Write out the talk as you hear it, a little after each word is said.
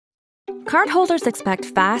Cardholders expect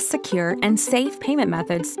fast, secure, and safe payment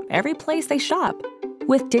methods every place they shop.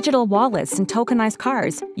 With digital wallets and tokenized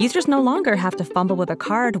cards, users no longer have to fumble with a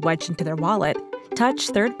card wedged into their wallet, touch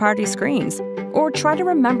third-party screens, or try to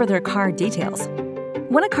remember their card details.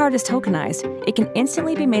 When a card is tokenized, it can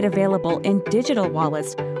instantly be made available in digital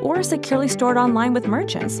wallets or securely stored online with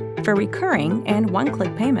merchants for recurring and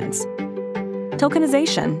one-click payments.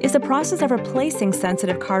 Tokenization is the process of replacing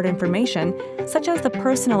sensitive card information, such as the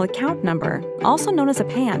personal account number, also known as a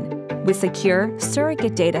PAN, with secure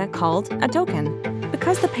surrogate data called a token.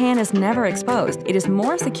 Because the PAN is never exposed, it is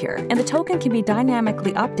more secure, and the token can be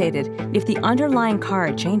dynamically updated if the underlying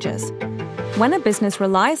card changes. When a business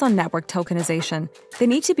relies on network tokenization, they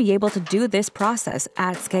need to be able to do this process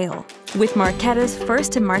at scale. With Marqeta's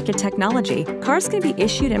first-to-market technology, cards can be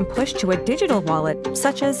issued and pushed to a digital wallet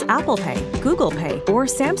such as Apple Pay, Google Pay, or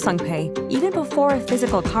Samsung Pay even before a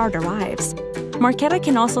physical card arrives. Marqeta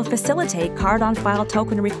can also facilitate card-on-file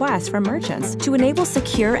token requests from merchants to enable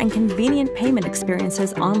secure and convenient payment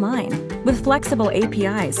experiences online. With flexible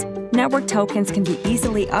APIs, network tokens can be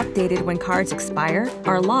easily updated when cards expire,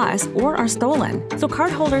 are lost, or are stolen, so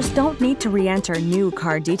cardholders don't need to re-enter new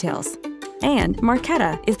card details. And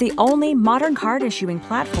Marqeta is the only modern card issuing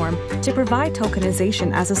platform to provide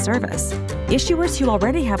tokenization as a service. Issuers who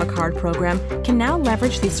already have a card program can now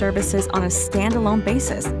leverage these services on a standalone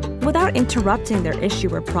basis without interrupting their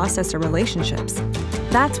issuer-processor relationships.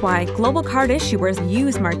 That's why global card issuers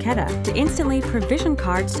use Marqeta to instantly provision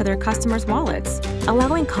cards to their customers' wallets,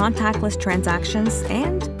 allowing contactless transactions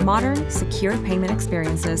and modern, secure payment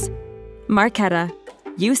experiences. Marqeta.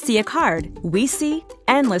 You see a card, we see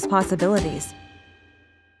endless possibilities.